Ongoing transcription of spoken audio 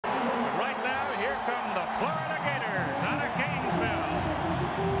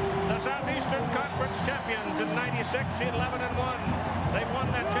conference champions in '96, 11-1. They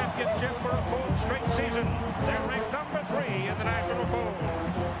won that championship for a full straight season. They're ranked number 3 in the national poll.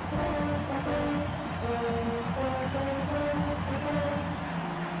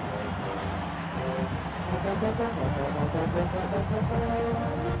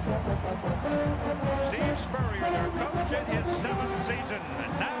 Steve Spurrier, their coach in his 7th season.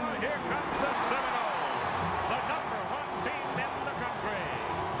 And now here comes the Seminoles, the number 1 team in the country.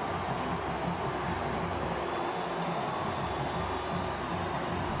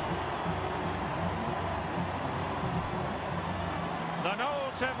 The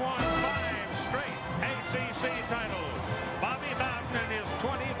Noles have won 5 straight ACC titles. Bobby Bowden in his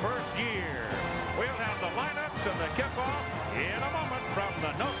 21st year. We'll have the lineups and the kickoff in a moment from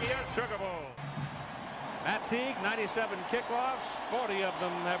the Nokia Sugar Bowl. At Teague, 97 kickoffs, 40 of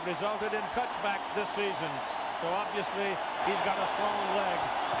them have resulted in touchbacks this season. So obviously he's got a strong leg,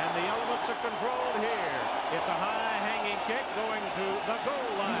 and the elements are controlled here. It's a high-hanging kick going to the goal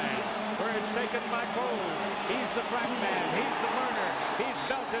line, where it's taken by Cole. He's the track man. He's the learner. He's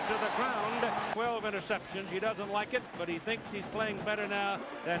belted to the ground. 12 interceptions. He doesn't like it, but he thinks he's playing better now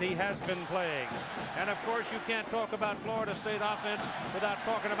than he has been playing. And of course, you can't talk about Florida State offense without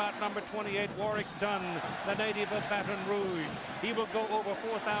talking about number 28, Warwick Dunn, the native of Baton Rouge. He will go over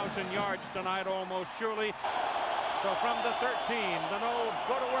 4,000 yards tonight, almost surely. So from the 13, the Noles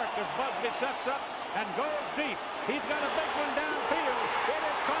go to work as Busby sets up and goes deep. He's got a big one downfield. It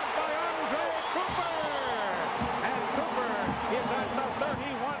is caught by Andre Cooper. And Cooper is at the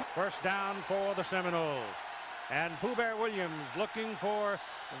 31. First down for the Seminoles. And Pooh Bear Williams looking for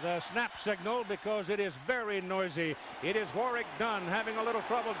the snap signal because it is very noisy. It is Warwick Dunn having a little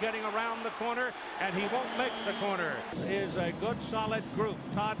trouble getting around the corner, and he won't make the corner. It is a good, solid group.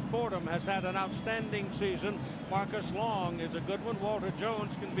 Todd Fordham has had an outstanding season. Marcus Long is a good one. Walter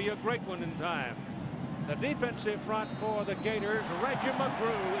Jones can be a great one in time. The defensive front for the Gators, Reggie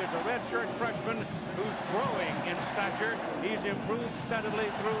McGrew, is a redshirt freshman who's growing in stature. He's improved steadily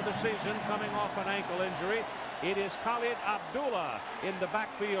through the season, coming off an ankle injury. It is Khalid Abdullah in the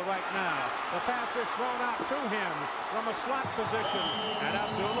backfield right now. The pass is thrown out to him from a slot position, and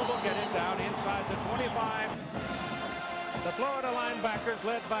Abdullah will get it down inside the 25. The Florida linebackers,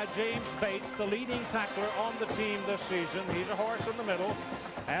 led by James Bates, the leading tackler on the team this season. He's a horse in the middle,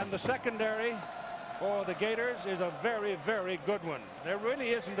 and the secondary for the Gators is a very, very good one. There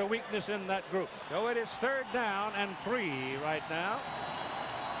really isn't a weakness in that group. So it is 3rd down and 3 right now.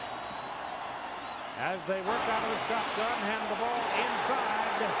 As they work out of the shotgun, hand the ball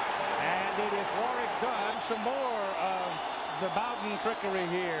inside, and it is Warwick Dunn. Some more of the Bowden trickery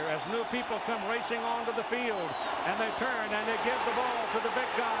here as new people come racing onto the field, and they turn and they give the ball to the big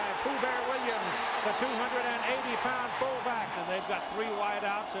guy, Pooh Bear Williams, the 280-pound fullback, and they've got 3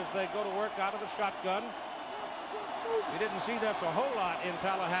 wideouts as they go to work out of the shotgun. You didn't see this a whole lot in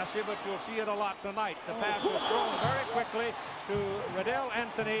Tallahassee, but you'll see it a lot tonight. The pass was thrown very quickly to Riddell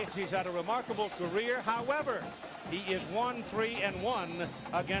Anthony. He's had a remarkable career. However, he is 1-3-1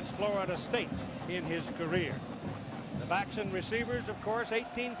 against Florida State in his career. The backs and receivers, of course,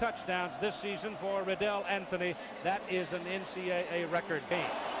 18 touchdowns this season for Riddell Anthony. That is an NCAA record game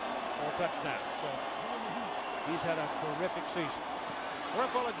for touchdowns. So he's had a terrific season.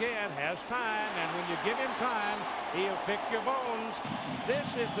 Werfel again has time, and when you give him time, he'll pick your bones. This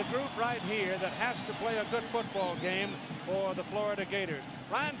is the group right here that has to play a good football game for the Florida Gators.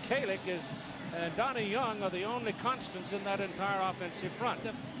 Ryan Kalick and Donnie Young are the only constants in that entire offensive front.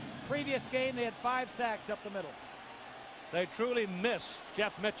 The previous game, they had 5 sacks up the middle. They truly miss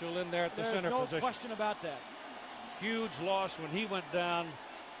Jeff Mitchell in there at the center position. There's no question about that. Huge loss when he went down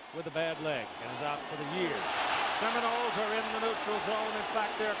with a bad leg and is out for the year. Seminoles are in the neutral zone. In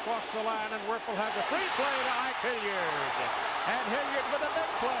fact, they're across the line, and Werfel has a free play to Ike Hilliard. And Hilliard with a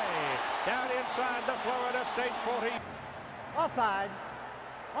big play down inside the Florida State 40. Offside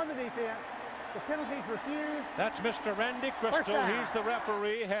on the defense. The penalty's refused. That's Mr. Randy Crystal. He's the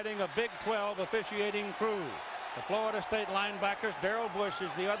referee heading a Big 12 officiating crew. The Florida State linebackers, Darrell Bush is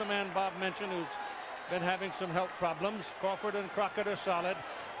the other man Bob mentioned, who's been having some health problems. Crawford and Crockett are solid.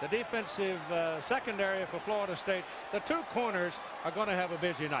 The defensive secondary for Florida State, the 2 corners are going to have a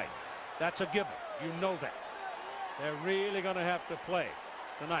busy night. That's a given. You know that. They're really going to have to play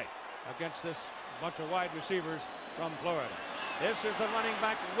tonight against this bunch of wide receivers from Florida. This is the running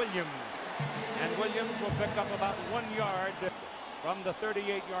back, Williams. And Williams will pick up about 1 yard from the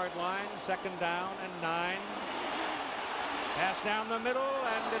 38-yard line. 2nd down and 9. Pass down the middle,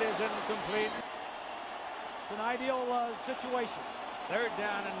 and it is incomplete. It's an ideal situation. 3rd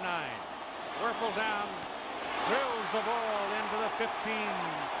down and 9. Werfel down, drills the ball into the 15.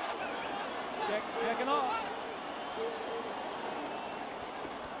 Checking off.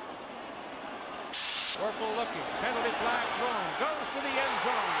 Werfel looking. Penalty flag thrown. Goes to the end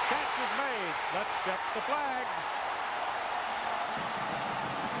zone. Catch is made. Let's check the flag.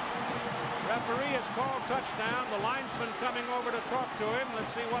 Referee has called touchdown. The linesman coming over to talk to him. Let's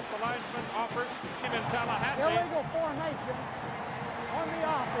see what the linesman offers him in Tallahassee. Illegal formation on the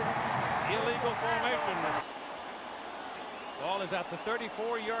offense. Illegal formation. Ball is at the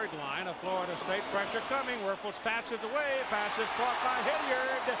 34-yard line of Florida State. Pressure coming. Werfel's passes away. Pass is caught by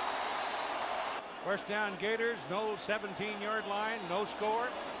Hilliard. First down Gators. Knowles 17-yard line. No score.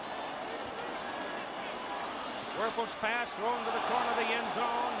 Werfel's pass thrown to the corner of the end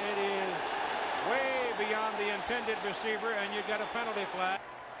zone. It is way beyond the intended receiver, and you got a penalty flag.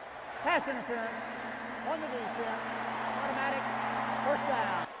 Pass interference on the defense. Automatic first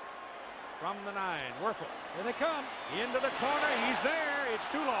down. From the 9, Werfel. Here they come. Into the corner. He's there. It's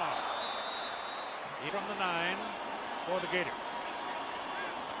too long. From the 9 for the Gators.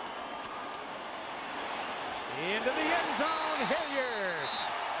 Into the end zone. Hilliard.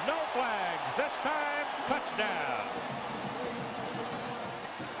 No flags. This time, touchdown.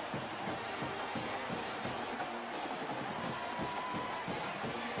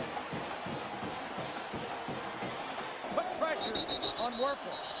 Put pressure on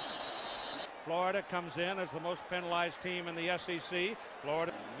Werfel. Florida comes in as the most penalized team in the SEC.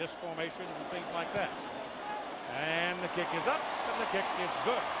 Florida missed formations and things like that. And the kick is up, and the kick is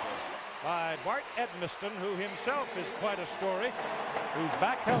good by Bart Edmiston, who himself is quite a story, who's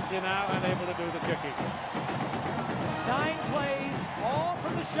back healthy now and able to do the kicking. 9 plays, all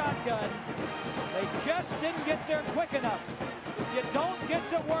from the shotgun. They just didn't get there quick enough. If you don't get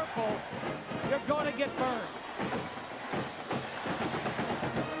to Werfel, you're going to get burned.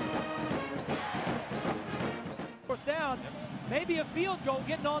 Fourth down, maybe a field goal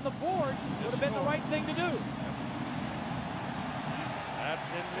getting on the board would have been the right thing to do. That's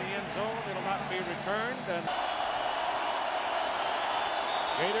in the end zone. It'll not be returned. And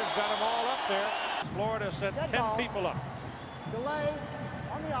Gators got them all up there. Florida sent 10 people up. Delay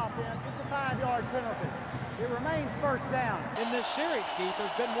on the offense. It's a 5-yard penalty. It remains first down. In this series, Keith,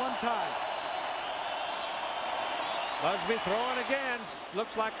 there's been one time. Busby throwing again.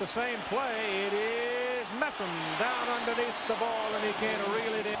 Looks like the same play. It is Messam down underneath the ball, and he can't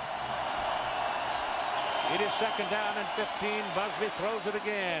reel it in. It is second down and 15. Busby throws it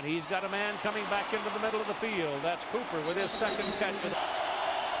again. He's got a man coming back into the middle of the field. That's Cooper with his second catch.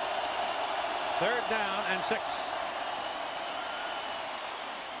 Third down and 6.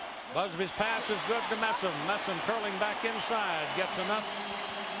 Busby's pass is good to Messam. Messam curling back inside. Gets enough.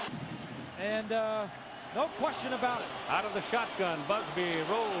 And no question about it. Out of the shotgun. Busby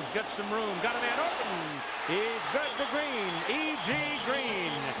rolls. Gets some room. Got a man open. He's good to Green. E.G.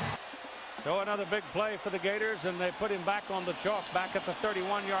 Green. So another big play for the Gators, and they put him back on the chalk back at the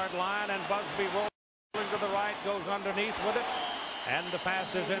 31-yard line, and Busby rolling to the right, goes underneath with it, and the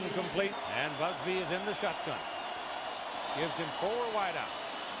pass is incomplete, and Busby is in the shotgun. Gives him 4 wideouts.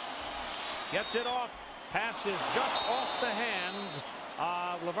 Gets it off. Pass is just off the hands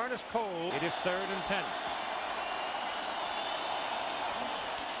of Lavernus Cole. It is 3rd and 10.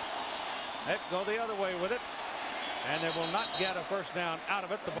 They go the other way with it. And they will not get a first down out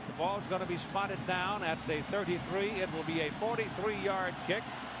of it. The ball's going to be spotted down at the 33. It will be a 43-yard kick.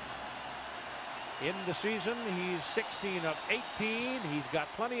 In the season, he's 16 of 18. He's got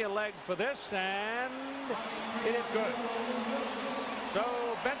plenty of leg for this, and it is good. So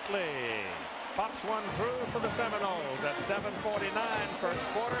Bentley pops one through for the Seminoles at 7:49 first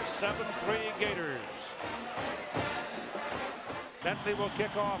quarter, 7-3 Gators. Bentley will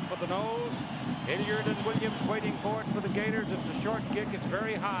kick off for the Noles. Hilliard and Williams waiting for it for the Gators. It's a short kick. It's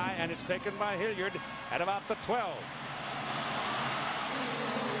very high, and it's taken by Hilliard at about the 12.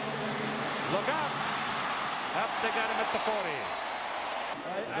 Look out. Up, they got him at the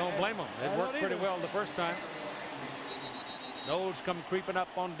 40. Don't blame them. It worked pretty well the first time. Noles come creeping up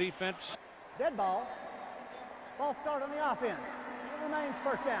on defense. Dead ball. Ball start on the offense. It remains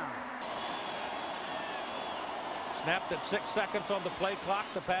first down. Snapped at 6 seconds on the play clock.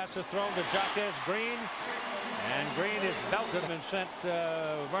 The pass is thrown to Jaquez Green. And Green is belted and sent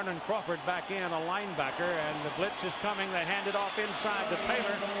Vernon Crawford back in, a linebacker. And the blitz is coming. They hand it off inside to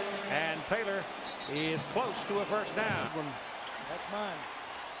Taylor. And Taylor is close to a first down. That's mine.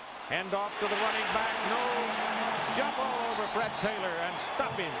 Hand off to the running back. Knowles. Jump all over Fred Taylor and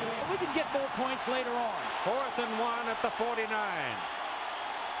stop him. We can get more points later on. 4th and 1 at the 49.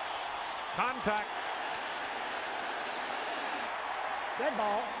 Contact. Dead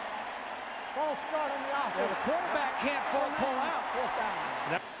ball. Ball start on the offense. Well, the quarterback can't pull out. Fourth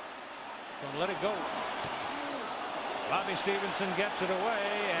down. Gonna let it go. Bobby Stevenson gets it away,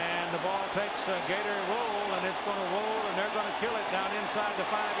 and the ball takes a Gator roll, and it's going to roll, and they're going to kill it down inside the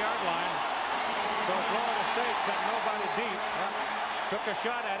 5-yard line. So Florida State sent nobody deep. Took a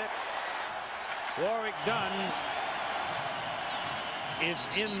shot at it. Warwick Dunn is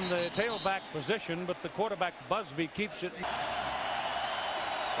in the tailback position, but the quarterback Busby keeps it.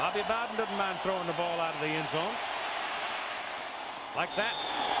 Bobby Bowden doesn't mind throwing the ball out of the end zone. Like that.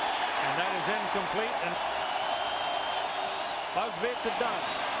 And that is incomplete. And Busby to Dunn.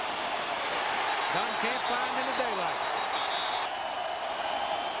 Dunn can't find any daylight.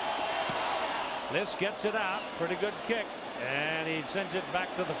 Liss gets it out. Pretty good kick. And he sends it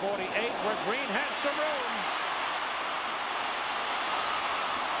back to the 48 where Green has some room.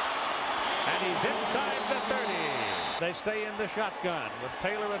 And he's inside the 30. They stay in the shotgun with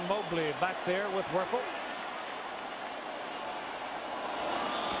Taylor and Mobley back there with Werfel.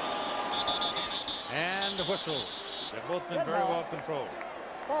 And the whistle. They've both been very well controlled.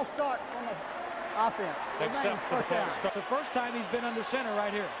 False start on the offense. Except for the false start. It's the first time he's been under center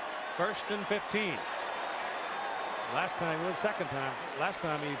right here. 1st and 15. Last time, well, second time. Last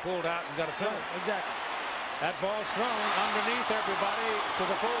time he pulled out and got a penalty. Exactly. That ball's thrown underneath everybody to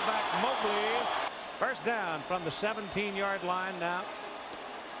the fullback Mobley. First down from the 17-yard line now.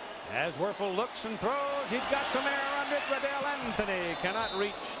 As Werfel looks and throws, he's got some air under it. Riddell Anthony cannot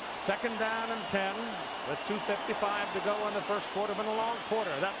reach. 2nd down and 10 with 2:55 to go in the first quarter. Been a long quarter.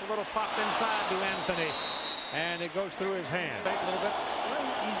 That's a little pop inside to Anthony, and it goes through his hand. A little bit.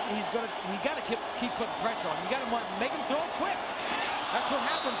 You got to keep putting pressure on him. You got to make him throw it quick. That's what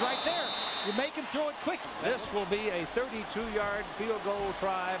happens right there. You make him throw it quick. This will be a 32-yard field goal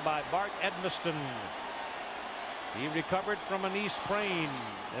try by Bart Edmiston. He recovered from a knee sprain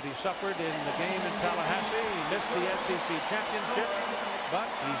that he suffered in the game in Tallahassee. He missed the SEC championship, but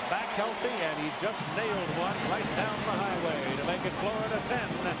he's back healthy, and he just nailed one right down the highway to make it Florida 10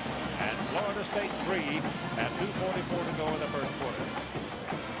 and Florida State 3 at 2:44 to go in the first quarter.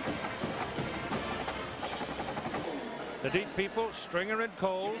 The deep people, Stringer and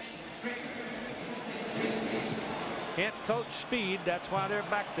Coles. Can't coach speed. That's why they're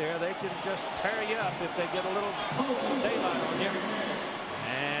back there. They can just tear you up if they get a little daylight on you.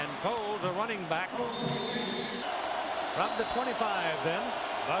 And Coles, a running back. From the 25 then.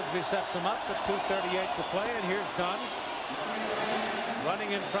 Busby sets him up at 2:38 to play, and here's Dunn.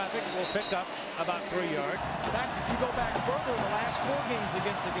 Running in traffic will pick up about 3 yards. In fact, if you go back further, the last 4 games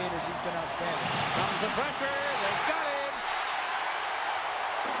against the Gators, he's been outstanding. Comes the pressure. They've got him.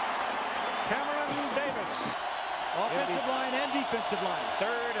 Cameron Davis. Offensive line and defensive line.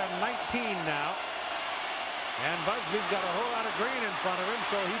 3rd and 19 now. And Busby's got a whole lot of green in front of him,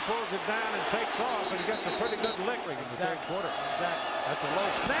 so he pulls it down and takes off and gets a pretty good lick in the third quarter. Exactly. That's a low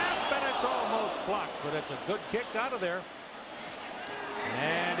snap, and it's almost blocked, but it's a good kick out of there.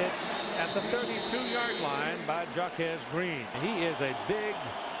 And it's at the 32-yard line by Jaquez Green. He is a big,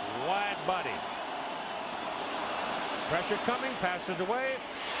 wide body. Pressure coming, passes away.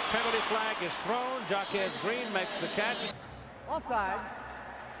 Penalty flag is thrown. Jaquez Green makes the catch. Offside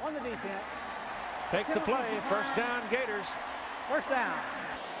on the defense. Take the play. First down, Gators. First down.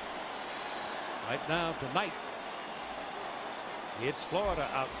 Right now tonight, it's Florida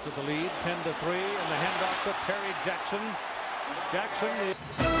out to the lead, 10-3, and the handoff to Terry Jackson.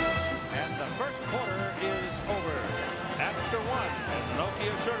 And the first quarter is over. After 1 at the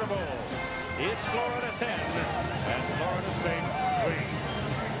Nokia Sugar Bowl, it's Florida 10 and Florida State 3.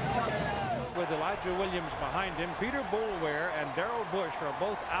 With Elijah Williams behind him, Peter Boulware and Darrell Bush are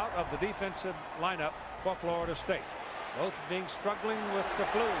both out of the defensive lineup for Florida State. Both being struggling with the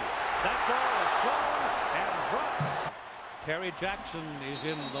flu. That ball is thrown and dropped. Terry Jackson is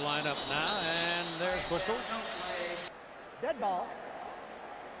in the lineup now, and there's whistle. Dead ball.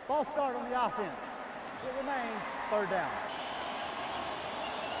 False start on the offense. It remains 3rd down.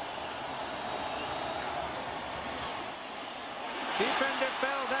 Defender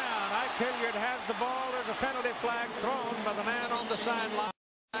fell down. Ike Hilliard has the ball. There's a penalty flag thrown by the man on the sideline.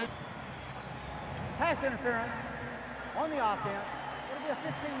 Pass interference on the offense. It'll be a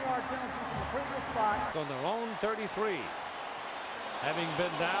 15-yard penalty from the previous spot. On their own 33. Having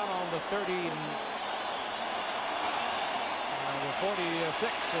been down on the 30 and the 46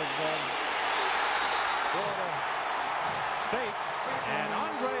 of Florida State. And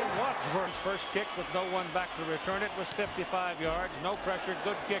Andre Wadsworth's first kick with no one back to return it was 55 yards. No pressure.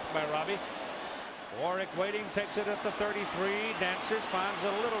 Good kick by Robbie. Warwick waiting, takes it at the 33, dances, finds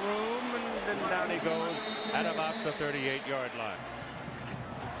a little room, and then down he goes at about the 38-yard line.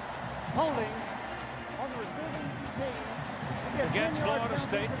 Holding on the receiving team against Florida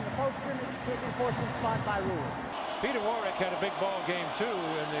State. The post-scrimmage kick enforcement spot by rule. Peter Warwick had a big ball game too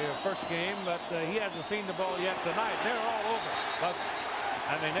in the first game, but he hasn't seen the ball yet tonight. They're all over. But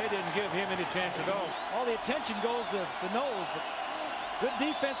I mean, they didn't give him any chance at all. All the attention goes to the nose, but good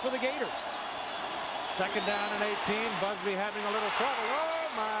defense for the Gators. Second down and 18. Busby having a little trouble. Oh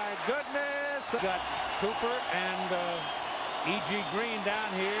my goodness! Got Cooper and E.G. Green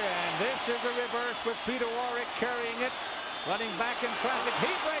down here, and this is a reverse with Peter Warwick carrying it, running back in traffic. He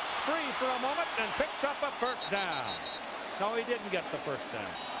breaks free for a moment and picks up a first down. No, he didn't get the first down.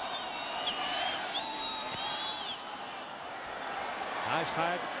 Nice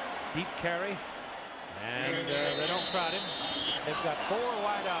high, deep carry, and they don't crowd him. They've got 4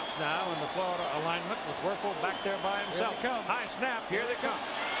 wideouts now in the Florida alignment with Werfel back there by himself. High snap, here they come.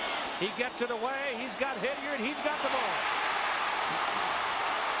 He gets it away, he's got Hilliard, he's got the ball.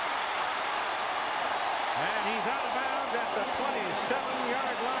 And he's out of bounds at the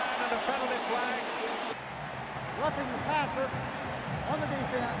 27-yard line and a penalty flag. Roughing the passer on the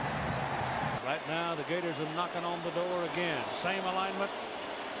defense. Right now the Gators are knocking on the door again. Same alignment.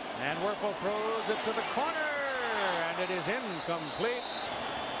 And Werfel throws it to the corner. And it is incomplete.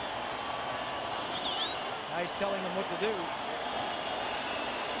 Nice telling him what to do.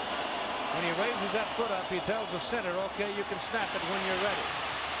 When he raises that foot up, he tells the center, okay, you can snap it when you're ready.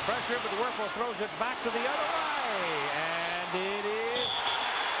 Pressure, but Werfel throws it back to the other way. And it is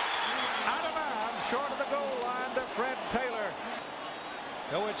out of bounds, short of the goal line to Fred Taylor.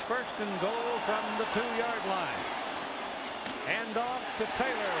 So it's first and goal from the 2-yard line. Hand off to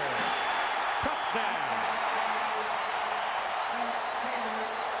Taylor. Touchdown.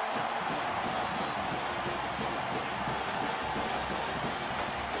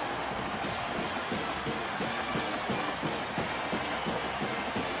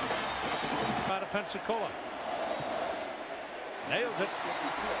 Out of Pensacola. Nails it.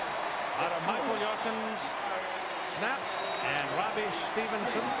 Out of Michael Yorkins. Snap. And Robbie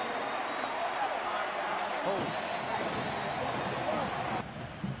Stevenson. Oh.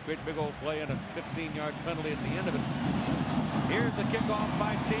 Great big old play and a 15-yard penalty at the end of it. Here's the kickoff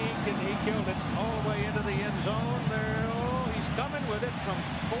by Teague, and he killed it all the way into the end zone. There, oh, he's coming with it from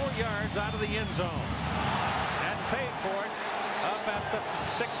 4 yards out of the end zone. And paid for it up at the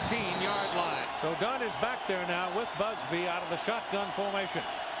 16-yard line. So Dunn is back there now with Busby out of the shotgun formation.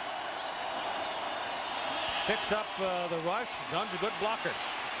 Picks up the rush. Dunn's a good blocker.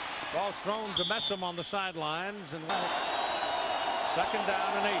 Ball's thrown to Messam on the sidelines. And second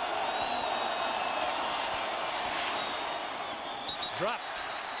down and 8. Dropped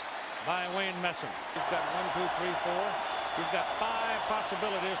by Wayne Messam. He's got 1, 2, 3, 4. He's got 5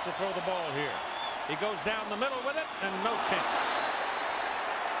 possibilities to throw the ball here. He goes down the middle with it and no chance.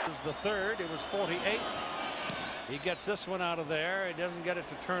 This is the third. It was 48. He gets this one out of there. He doesn't get it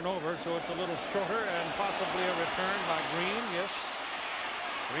to turn over, so it's a little shorter and possibly a return by Green. Yes.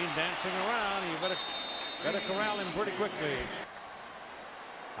 Green dancing around. You better corral him pretty quickly.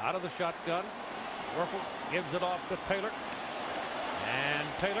 Out of the shotgun. Werfel gives it off to Taylor. And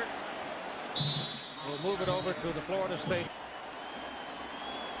Taylor will move it over to the Florida State.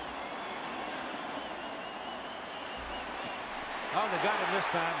 Oh, they got him this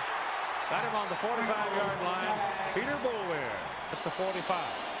time. Got him on the 45-yard line. Peter Boulware at the 45. He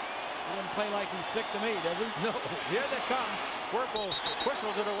doesn't play like he's sick to me, does he? No. Here they come. Werfel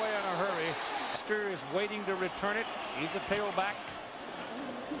whistles it away in a hurry. Feaster is waiting to return it. He's a tailback.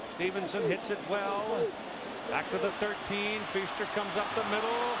 Stevenson hits it well. Back to the 13. Feaster comes up the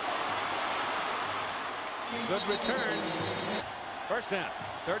middle. Good return. First down.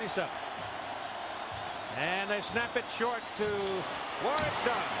 37. And they snap it short to Warwick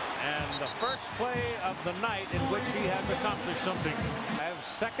Dunn. And the first play of the night in which he has accomplished something. I have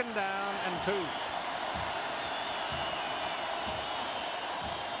second down and 2.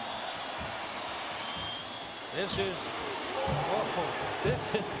 This is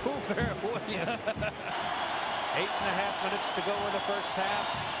Pooh Bear Williams. 8.5 minutes to go in the first half.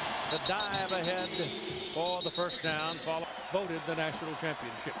 The dive ahead for the first down. Voted the national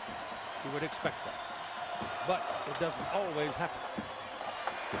championship. You would expect that. But it doesn't always happen.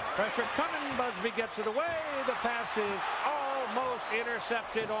 Pressure coming. Busby gets it away. The pass is almost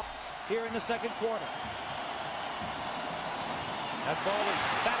intercepted Here in the second quarter. That ball is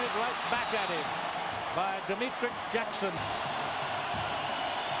batted right back at him by Demetric Jackson.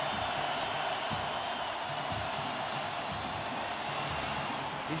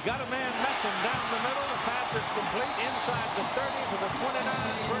 He's got a man Messam down the middle. The pass is complete inside the 30 to the 29.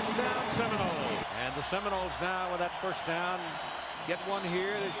 First down, Seminoles. And the Seminoles now with that first down get one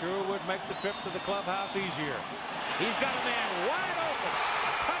here that sure would make the trip to the clubhouse easier. He's got a man wide open.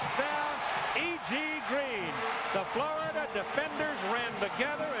 Touchdown, E.G. Green. The Florida defenders ran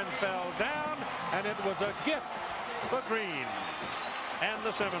together and fell down, and it was a gift for Green and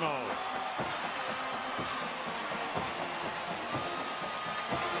the Seminoles.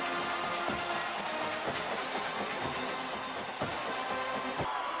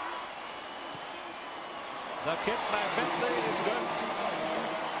 The kick by Bentley is good.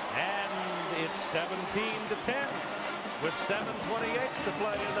 And it's 17-10 with 7:28 to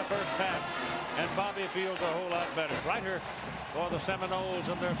play in the first half. And Bobby feels a whole lot better. Right here for the Seminoles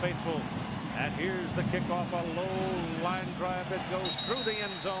and their faithful. And here's the kickoff, a low line drive that goes through the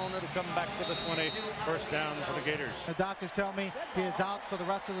end zone. It'll come back to the 20. First down for the Gators. The doctors tell me he is out for the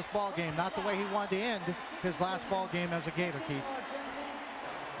rest of this ball game. Not the way he wanted to end his last ball game as a Gator, Keith.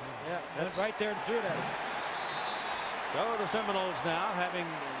 Yeah, that's right there and through that. So the Seminoles now, having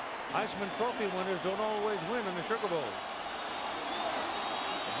Heisman Trophy winners, don't always win in the Sugar Bowl.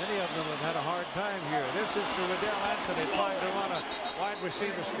 Many of them have had a hard time here. This is to Riddell Anthony trying to run a wide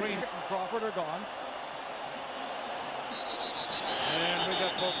receiver screen. Crawford are gone. And we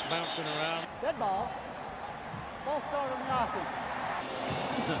got folks bouncing around. Dead ball. Ball start on the offense.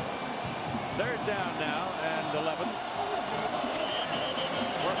 Third down now and 11.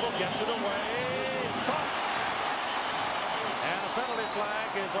 Werfel gets it away. It's caught. And a penalty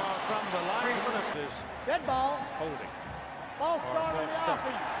flag is from the linesman of this Dead ball. holding. Ball start on the Stuck.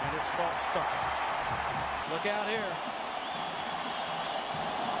 offense. And it's caught stuck. Look out here.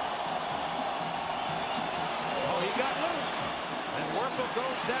 Oh, he got loose. And Werfel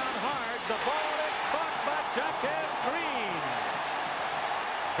goes down hard. The ball is caught by Jaquez Green.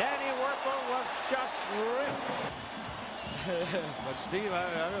 Danny Werfel was just ripped. But Steve, I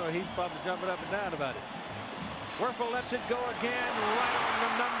don't know, he's probably jumping up and down about it. Werfel lets it go again, right on the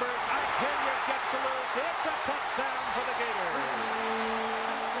numbers. Hilliard gets loose. It's a touchdown for the Gators.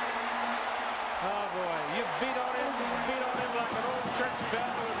 Oh boy, you beat on him like an old church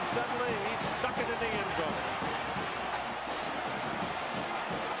bell, and suddenly he stuck it in the end zone.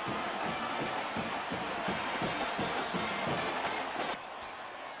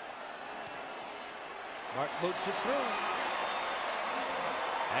 Mark boots it through.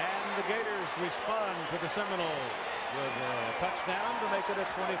 And the Gators respond to the Seminoles with a touchdown to make it a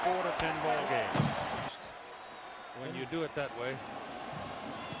 24-10 ball game. When you do it that way.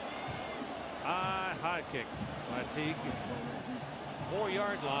 High kick by Teague.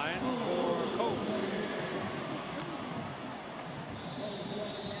 4-yard line for Coach.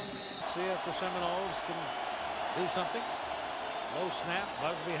 See if the Seminoles can do something. Low snap.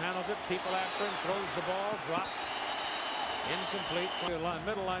 Busby handles it. People after him. Throws the ball. Dropped. Incomplete. For a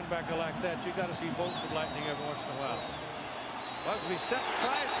middle linebacker like that, you got to see bolts of lightning every once in a while. Busby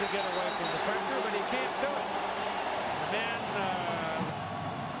tries to get away from the pressure, but he can't do it. And then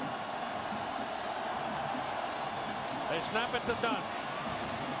they snap it to Dunn.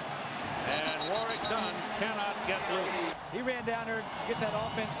 And Warwick Dunn cannot get loose. He ran down there to get that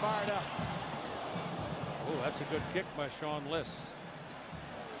offense fired up. Oh, that's a good kick by Sean Liss.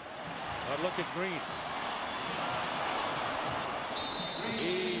 But look at Green.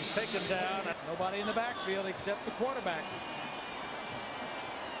 He's taken down. Nobody in the backfield except the quarterback.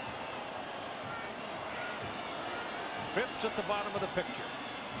 Phipps at the bottom of the picture.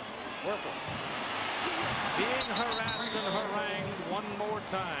 Werfel being harassed and harangued one more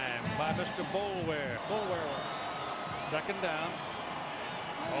time by Mr. Boulware. Second down.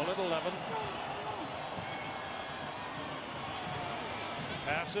 Call it 11.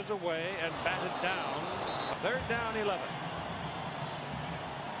 Passes away and batted down. Third down, 11.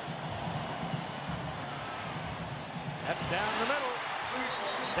 That's down the middle.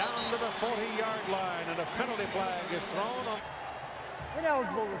 Down to the 40-yard line, and a penalty flag is thrown on.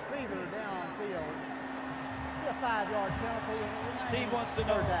 Ineligible receiver downfield. A 5-yard penalty. Steve wants to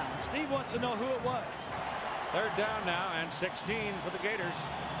know. Steve wants to know who it was. Third down now and 16 for the Gators.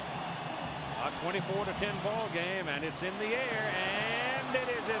 A 24-10 ball game, and it's in the air, and it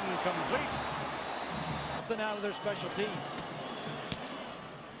is incomplete. Something out of their special teams.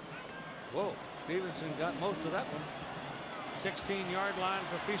 Whoa, Stevenson got most of that one. 16-yard line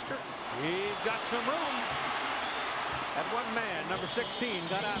for Feaster. He's got some room. That one man, number 16,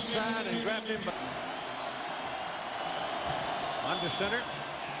 got outside and grabbed him. Under center.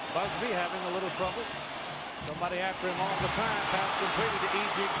 Busby having a little trouble. Somebody after him all the time. Pass completed to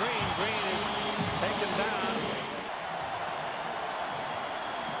E.G. Green. Green is taken down.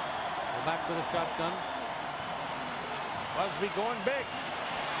 Go back to the shotgun. Busby going big.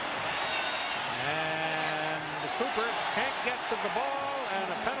 And Cooper can't get to the ball, and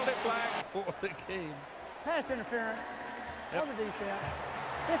a penalty flag for the game. Pass interference Yep. on the defense.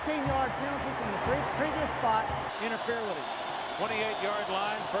 15-yard penalty from the previous spot. Interfere with it. 28-yard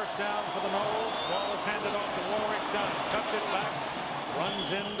line, first down for the Noles. Ball is handed off to Warwick Dunn. Cuts it back, runs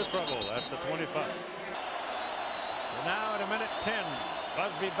into trouble at the 25. And now at a minute 10,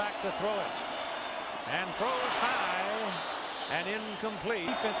 Busby back to throw it. And throws high and incomplete.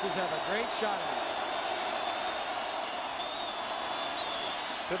 Defenses have a great shot at it.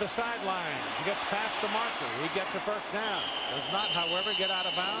 To the sideline. He gets past the marker. He gets a first down. Does not, however, get out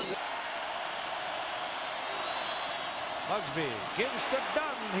of bounds. Busby gives to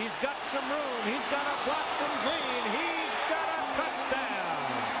Dunn. He's got some room. He's got a block from Green. He's got a touchdown.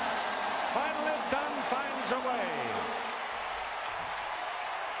 Finally, Dunn finds a way.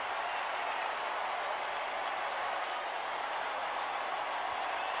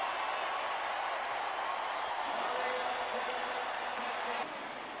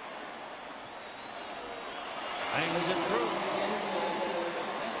 Hangs it through.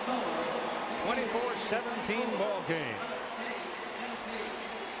 24-17 ball game.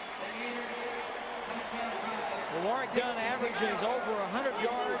 Well, Warwick Dunn averages over 100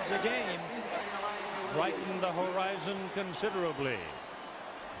 yards a game. Brightened the horizon considerably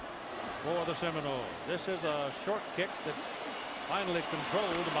for the Seminoles. This is a short kick that's finally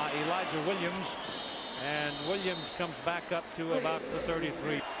controlled by Elijah Williams, and Williams comes back up to about the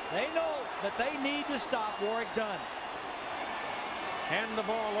 33. They know that they need to stop Warwick Dunn. Hand the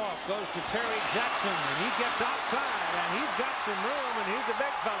ball off, goes to Terry Jackson, and he gets outside, and he's got some room, and he's a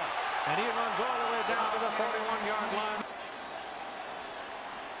big fella, and he runs all the way down to the 41-yard line.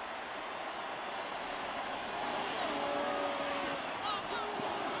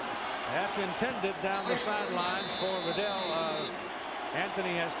 That's intended down the sidelines for Riddell.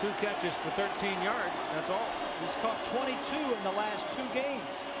 Anthony has 2 catches for 13 yards. That's all. He's caught 22 in the last 2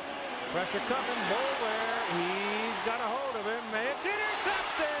 games. Pressure coming. Boulware. He's got a hold of him. It's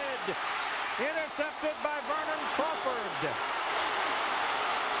intercepted. Intercepted by Vernon Crawford.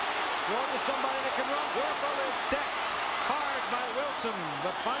 Going to somebody that can run. Warfel is decked hard by Wilson,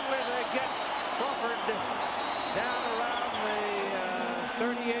 but finally they get Crawford down around the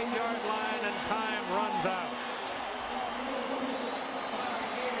 38-yard line, and time runs out.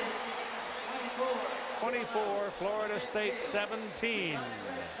 24, Florida State 17.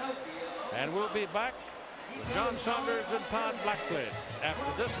 And we'll be back with John Saunders and Todd Blackledge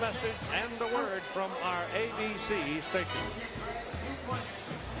after this message and the word from our ABC station.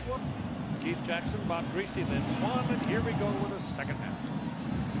 Keith Jackson, Bob Greasy, then Swan, and here we go with the second half.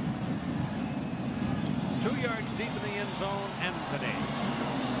 2 yards deep in the end zone, Anthony.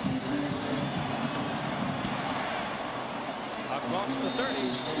 Across the 30,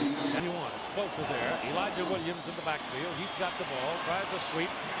 and he won. Explosive there. Elijah Williams in the backfield. He's got the ball, tries the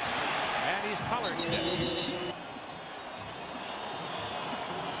sweep, and he's collared.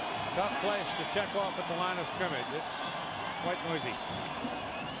 Tough place to check off at the line of scrimmage. It's quite noisy.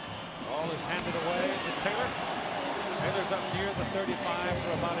 Ball is handed away to Taylor. Taylor's up near the 35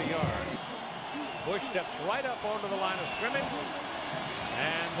 for about a yard. Bush steps right up onto the line of scrimmage,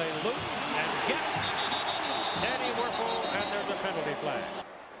 and they loop and get Danny Werfel, and there's a penalty flag.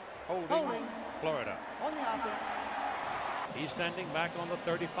 Holding Florida. On the offense. He's standing back on the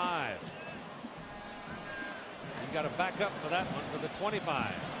 35. He's got to back up for that one for the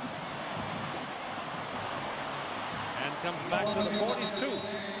 25. And comes back to the 42.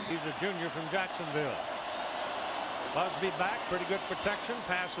 He's a junior from Jacksonville. Busby back, pretty good protection,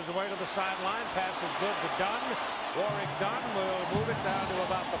 passes away to the sideline, pass is good to Dunn. Warwick Dunn will move it down to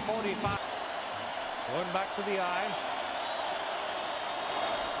about the 45. Going back to the eye.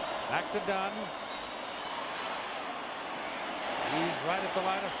 Back to Dunn. He's right at the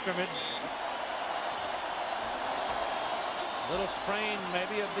line of scrimmage. Little sprain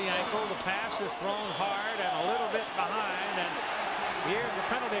maybe of the ankle. The pass is thrown hard and a little bit behind, and here's the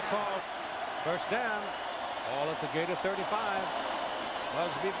penalty call. First down. Ball at the Gator 35.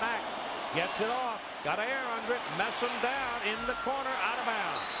 Busby back. Gets it off. Got air under it. Mess him down in the corner. Out of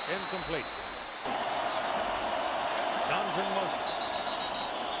bounds. Incomplete. Dunn's in motion.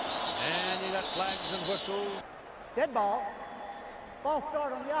 And you got flags and whistles. Dead ball. False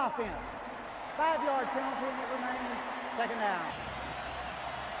start on the offense. 5-yard penalty, and it remains second down.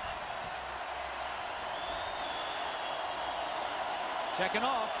 Checking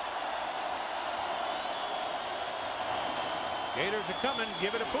off. Gators are coming.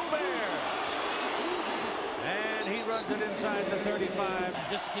 Give it a Pooh Bear. And he runs it inside the 35.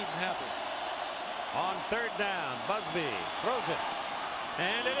 Just to keep him happy. On third down, Busby throws it.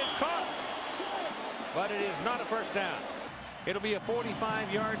 And it is caught. but it is not a first down. It'll be a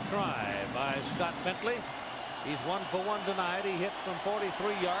 45-yard try by Scott Bentley. He's 1 for 1 tonight. He hit from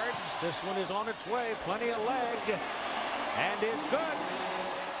 43 yards. This one is on its way. Plenty of leg. And it's good.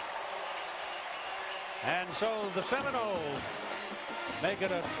 And so the Seminoles make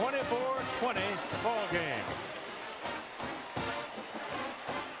it a 24-20 ball game.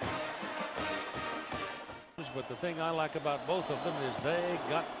 But the thing I like about both of them is they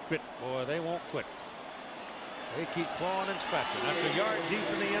got grit. Boy, they won't quit. They keep clawing and scratching. That's a yard deep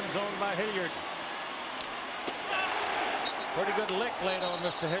in the end zone by Hilliard. Pretty good lick laid on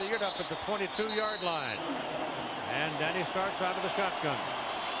Mr. Hilliard up at the 22-yard line. And Danny starts out of the shotgun.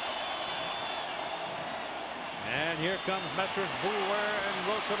 And here comes Messrs. Boulware and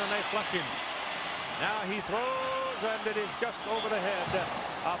Wilson, and they flush him. Now he throws, and it is just over the head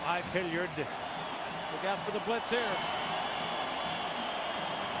of Ike Hilliard. Look out for the blitz here.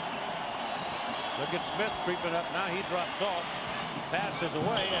 Look at Smith creeping up. Now he drops off. Passes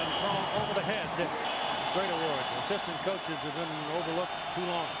away and thrown over the head. Great award. Assistant coaches have been overlooked too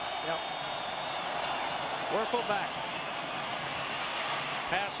long. Yep. Werfel back.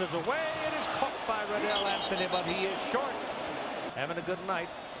 Passes away. It is caught by Riddell Anthony, but he is short. Having a good night.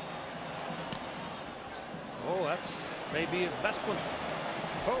 Oh, that's maybe his best one.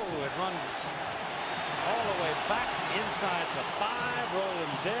 Oh, it runs all the way back inside the 5,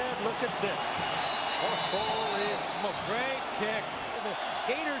 rolling dead. Look at this. Oh, holy smoke. Great kick. The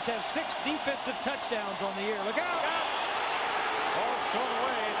Gators have 6 defensive touchdowns on the year. Look out. Oh, it's thrown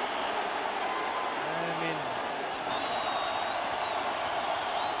away. I mean,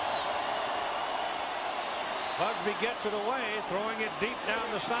 Busby gets it away, throwing it deep down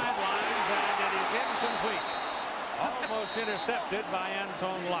the sidelines, and it is incomplete. Almost intercepted by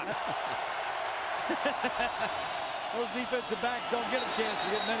Anton Lott. Those defensive backs don't get a chance to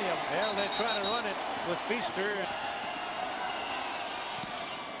get many of them. Well, they try to run it with Feaster.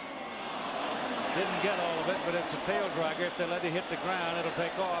 Didn't get all of it, but it's a tail dragger. If they let it hit the ground, it'll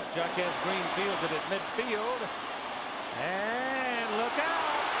take off. Jaquez Green fields it at midfield. And look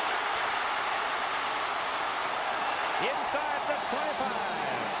out! Inside the 25.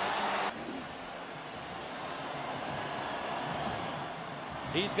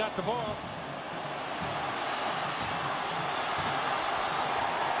 He's got the ball.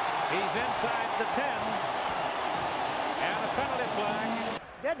 He's inside the 10. And a penalty flag.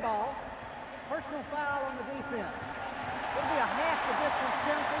 Dead ball. Personal foul on the defense. It'll be a half the distance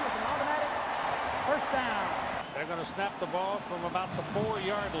penalty with an automatic first down. They're going to snap the ball from about the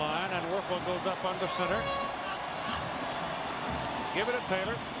 4-yard line, and Werfel goes up under center. Give it to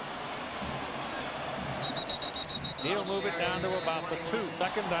Taylor. He'll move it down to about the 2.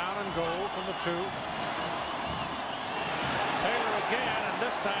 Second down and goal from the 2. Taylor again, and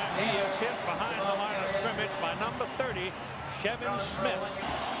this time he is hit behind the line of scrimmage by number 30, Chevin Smith.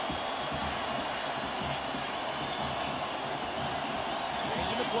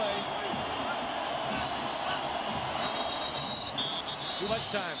 Changing the play. Too much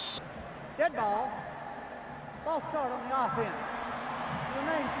time. Dead ball. Ball start on the offense. It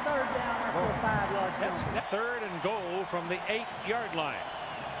remains third down after a 5-yard That's penalty. Third and goal from the 8-yard line.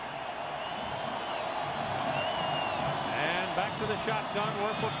 And back to the shotgun.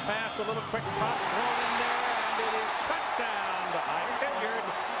 Werfel's pass, a little quick pop thrown in there, and it is touchdown to Ike Hilliard.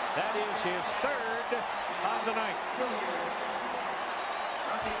 That is his 3rd of the night. Good.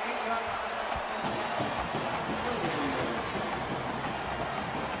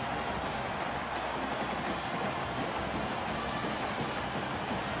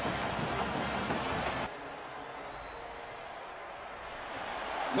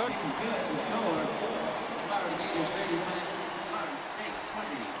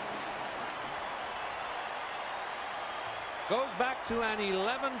 Goes back to an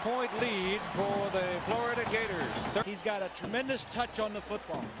 11-point lead for the Florida Gators. He's got a tremendous touch on the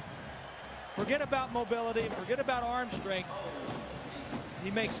football. Forget about mobility, forget about arm strength.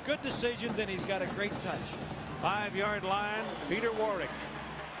 He makes good decisions, and he's got a great touch. 5-yard line, Peter Warwick.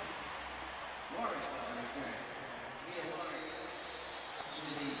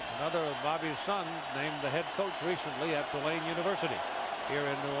 Another of Bobby's son named the head coach recently at Tulane University here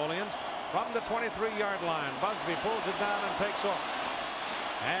in New Orleans. From the 23-yard line, Busby pulls it down and takes off.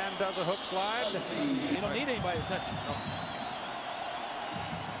 And does a hook slide. You don't need anybody to touch it. No.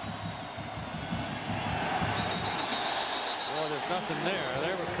 Boy, there's nothing there.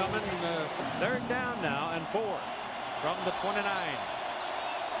 They were coming. Third down now and 4 from the 29.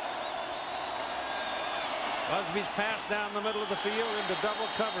 Busby's pass down the middle of the field into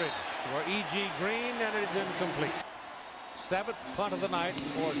double coverage for E.G. Green, and it's incomplete. 7th punt of the night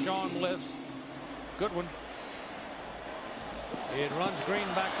for Sean Bliss. Good one. It runs Green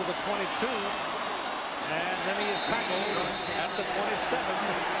back to the 22. And then he is tackled at the 27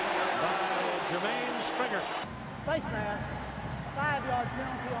 by Jermaine Stringer. Face mask, 5-yard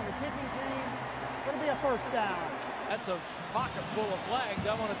penalty on the kicking team. It'll be a first down. That's a pocket full of flags,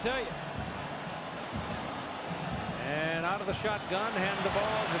 I want to tell you. And out of the shotgun, hand the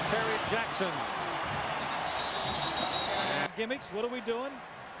ball to Terry Jackson. Gimmicks, what are we doing?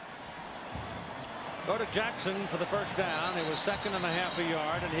 Go to Jackson for the first down. It was 2nd and a half a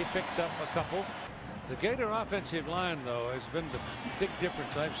yard, and he picked up a couple. The Gator offensive line, though, has been the big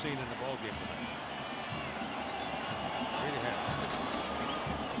difference I've seen in the ballgame tonight. Really has.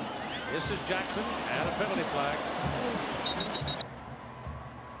 This is Jackson and a penalty flag.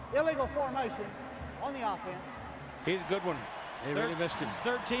 Illegal formation on the offense. He's a good one. They really missed him.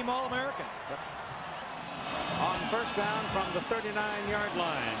 Third team All-American. Yep. On first down from the 39-yard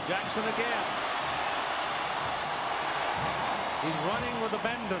line. Jackson again. He's running with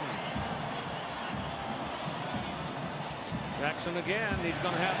Abandon. Jackson again. He's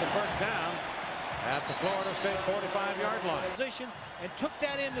going to have the first down at the Florida State 45-yard line. Position and took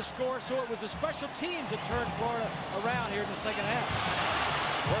that in to score, so it was the special teams that turned Florida around here in the second half.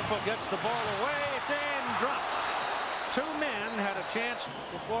 Werfel gets the ball away. It's in, dropped. 2 men had a chance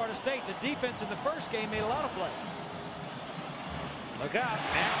For Florida State, the defense in the first game made a lot of plays. Look out.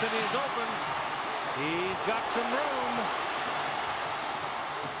 Anthony is open. He's got some room.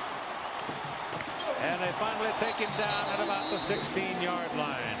 And they finally take him down at about the 16-yard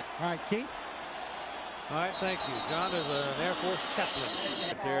line. All right, Keith. All right, thank you. John is an Air Force chaplain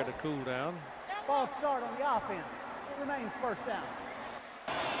there to cool down. False start on the offense. It remains first down.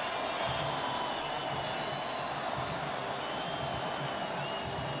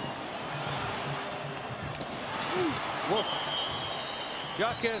 Wolf.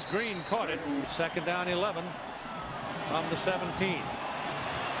 Jaquez Green caught it. 2nd down 11 from the 17.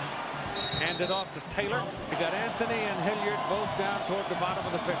 Handed off to Taylor. We got Anthony and Hilliard both down toward the bottom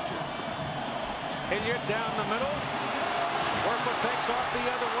of the picture. Hilliard down the middle. Werfel takes off the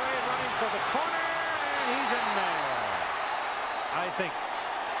other way, running for the corner, and he's in there. I think.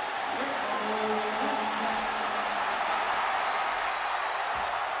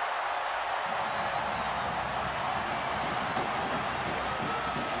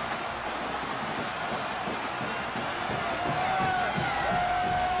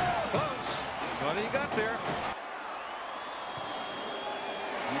 What do you got there?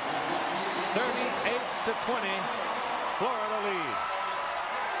 38-20, Florida lead.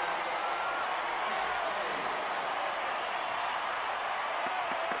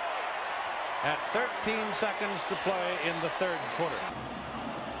 At 13 seconds to play in the 3rd quarter.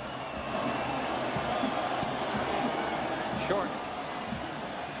 Short.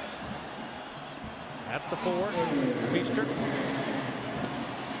 At the 4, Feaster.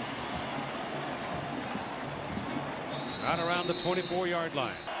 Right around the 24-yard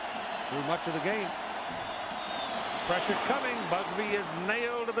line. Through much of the game. Pressure coming. Busby is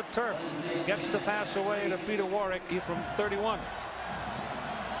nailed to the turf. Gets the pass away to Peter Warwick from 31.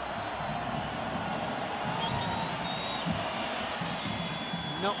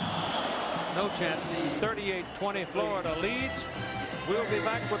 Nope. No chance. 38-20 Florida leads. We'll be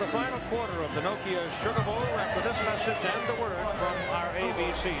back with the final quarter of the Nokia Sugar Bowl after this message and a word from our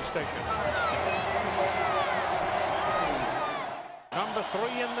ABC station. Number 3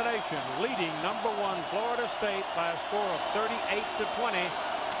 in the nation, leading number 1 Florida State by a score of 38-20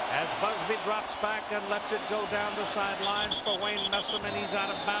 as Busby drops back and lets it go down the sidelines for Wayne Messam, and he's out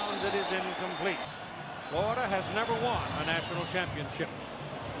of bounds. It is incomplete. Florida has never won a national championship.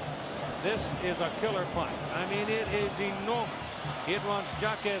 This is a killer punt. I mean, it is enormous. It runs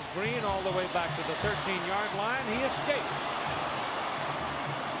Jaquez Green all the way back to the 13-yard line. He escapes.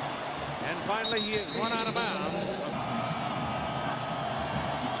 And finally, he is run out of bounds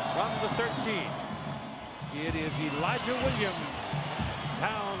from the 13. It is Elijah Williams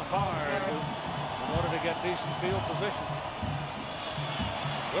down hard in order to get decent field position.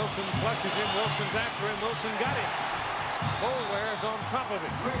 Wilson flushes him. Wilson's after him. Wilson got him. Boulware's on top of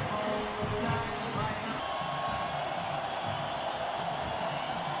it.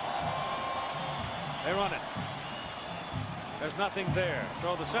 They run it. There's nothing there.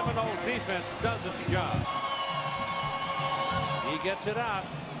 So the Seminoles defense does its job. He gets it out.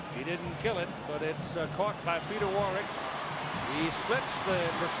 He didn't kill it, but it's caught by Peter Warwick. He splits the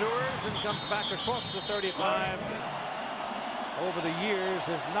pursuers and comes back across the 35. Over the years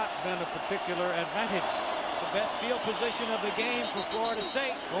has not been a particular advantage. It's the best field position of the game for Florida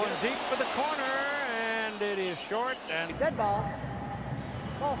State. Going deep for the corner, and it is short. And Dead ball.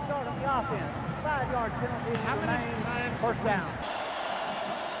 False start on the offense. 5-yard penalty remains first down.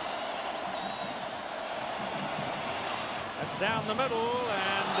 That's down the middle,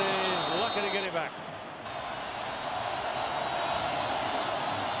 and he's lucky to get it back.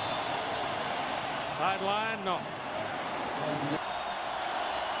 Sideline, no.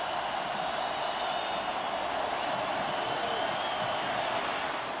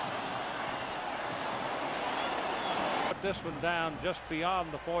 Put this one down just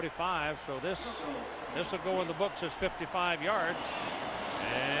beyond the 45, so this will go in the books as 55 yards.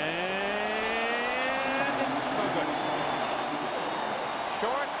 And it's no good.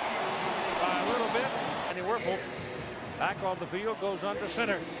 Short by a little bit. And Werfel back on the field, goes under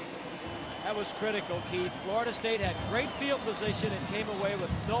center. That was critical, Keith. Florida State had great field position and came away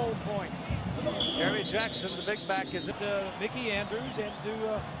with no points. Gary Jackson, the big back, is to Mickey Andrews and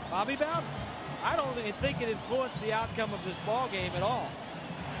to Bobby Bowden. I don't think it influenced the outcome of this ball game at all.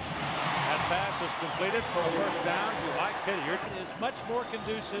 That pass is completed for a first down to Mike Hilliard. It is much more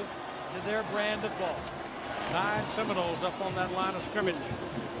conducive to their brand of ball. 9 Seminoles up on that line of scrimmage.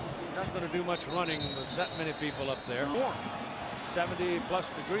 Not going to do much running with that many people up there. 70+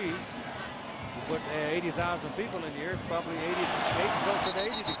 degrees. You put 80,000 people in here, it's probably 88, closer to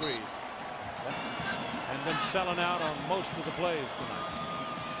 80 degrees. And then selling out on most of the plays tonight.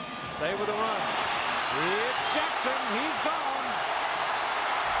 Stay with the run. It's Jackson. He's gone.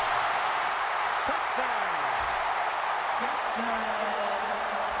 Touchdown.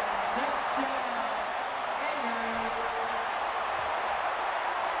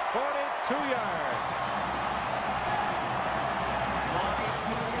 42 yards.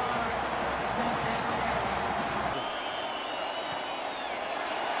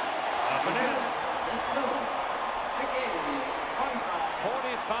 Up and in.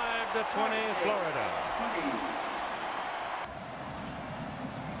 45-20 Florida.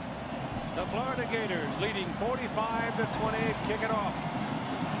 The Florida Gators leading 45-20. Kick it off.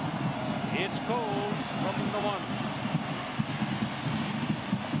 It's Coles from the 1.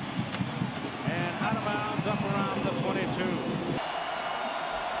 And out of bounds up around the 22.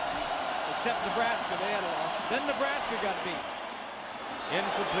 Except Nebraska, they had a loss. Then Nebraska got beat.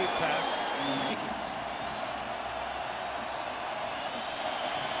 Incomplete pass.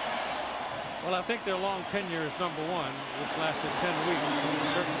 Well, I think their long tenure is number 1, which lasted 10 weeks.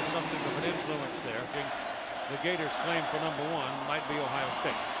 Certainly something of an influence there. I think the Gators' claim for number 1 might be Ohio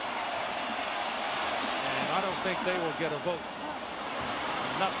State. And I don't think they will get a vote.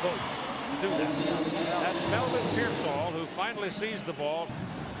 Enough votes to do that. That's Melvin Pearsall, who finally sees the ball.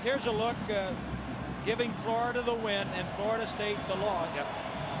 Here's a look giving Florida the win and Florida State the loss. Yep.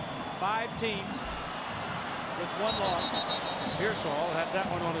 5 teams with 1 loss. Pearsall had that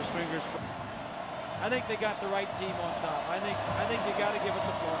one on his fingers. I think they got the right team on top. I think you got to give it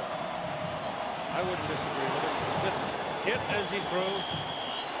to Florida. I wouldn't disagree with it. Hit as he threw.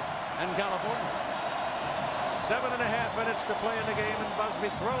 And California. 7.5 minutes to play in the game, and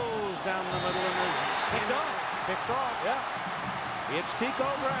Busby throws down the middle and is Picked off. Picked off. Yeah. It's Tico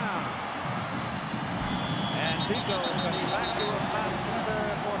Brown. And Tico coming back to a pass number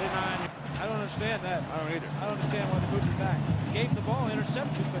 49. I don't understand that. I don't either. I don't understand why they moved it back. Gave the ball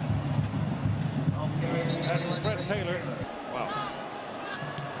interception, but that's Fred Taylor. Wow.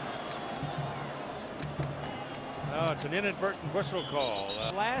 Oh, it's an inadvertent whistle call.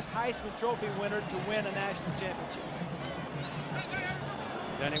 Last Heisman Trophy winner to win a national championship.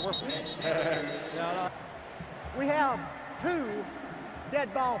 Danny Werfel. We have 2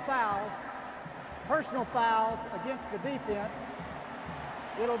 dead ball fouls, personal fouls against the defense.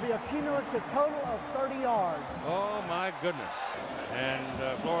 It'll be a cumulative total of 30 yards. Oh, my goodness. And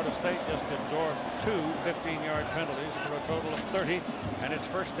Florida State just absorbed 2 15-yard penalties for a total of 30. And it's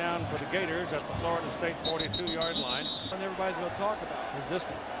first down for the Gators at the Florida State 42-yard line. And everybody's going to talk about Is this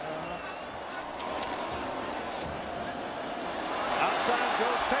one? Outside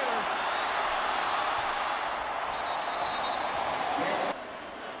goes Taylor.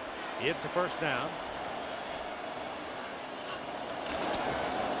 It's a first down.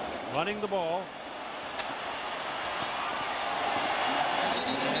 Running the ball.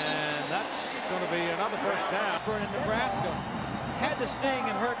 And that's going to be another first down. in Nebraska. Had to sting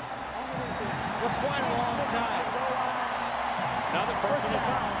and hurt for quite a long time. Another personal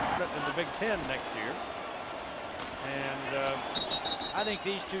foul in the Big Ten next year. And I think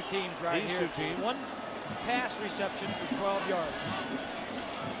these 2 teams right here. 2 teams. 1 pass reception for 12 yards.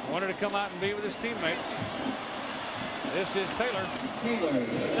 Wanted to come out and be with his teammates. This is Taylor.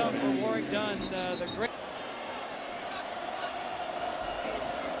 Stuff for Warwick Dunn, the great.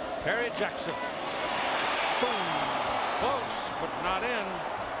 Perry Jackson. Boom. Close, but not in.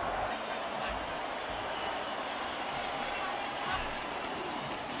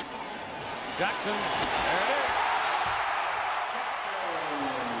 Jackson, there it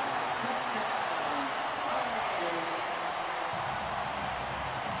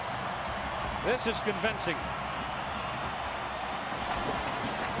is. This is convincing.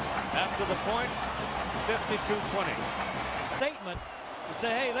 After the point, 52-20. Statement to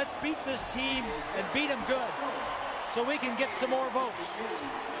say, hey, let's beat this team and beat them good so we can get some more votes.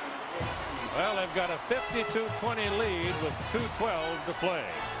 Well, they've got a 52-20 lead with 2:12 to play.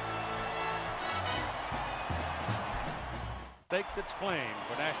 Staked its claim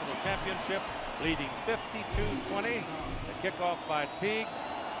for national championship, leading 52-20. The kickoff by Teague.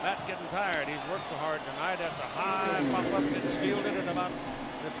 Matt getting tired. He's worked so hard tonight. That's a high pop-up. Gets fielded at about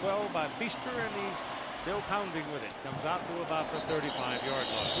the 12 by Feaster, and he's still pounding with it. Comes out to about the 35-yard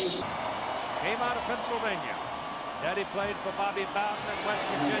line. Came out of Pennsylvania. Daddy played for Bobby Bowden at West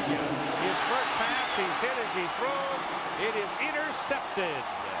Virginia. His first pass, he's hit as he throws. It is intercepted.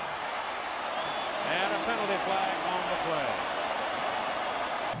 And a penalty flag on the play.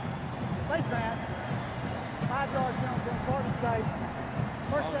 Face mask. 5-yard penalty on Florida State.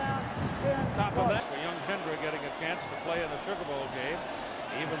 First down, 10. Top of that, for young Kendra getting a chance to play in the Sugar Bowl game,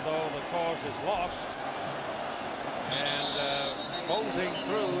 even though the cause is lost. And bolting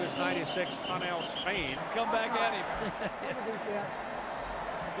through is 96 Connell Spain. Come back at him.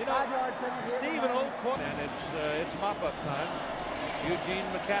 You know, Steve, an old corner. And it's mop-up time. Eugene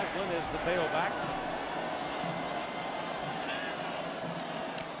McCaslin is the tailback.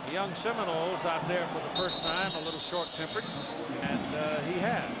 The young Seminoles out there for the first time, a little short-tempered, and he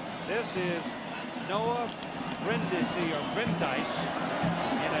has. This is Noah Brindisi or Brandeis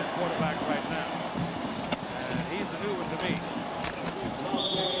in at quarterback right now. And he's the new one to me.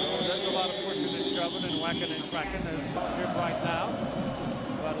 So there's a lot of pushing and shoving and whacking and cracking as here right now.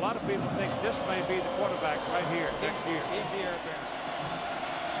 But a lot of people think this may be the quarterback right here next year. He's here.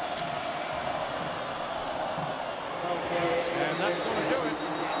 And that's going to do it.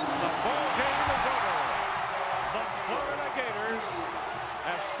 The ball game is over. The Florida Gators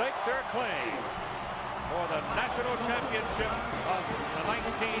have staked their claim for the national championship of the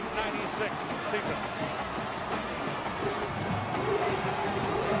 1996 season.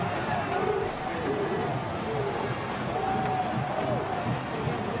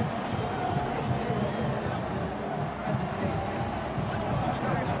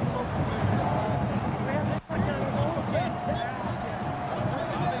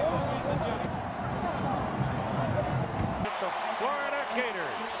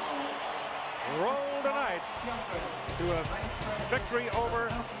 Gators roll tonight to a victory over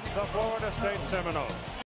the Florida State Seminoles.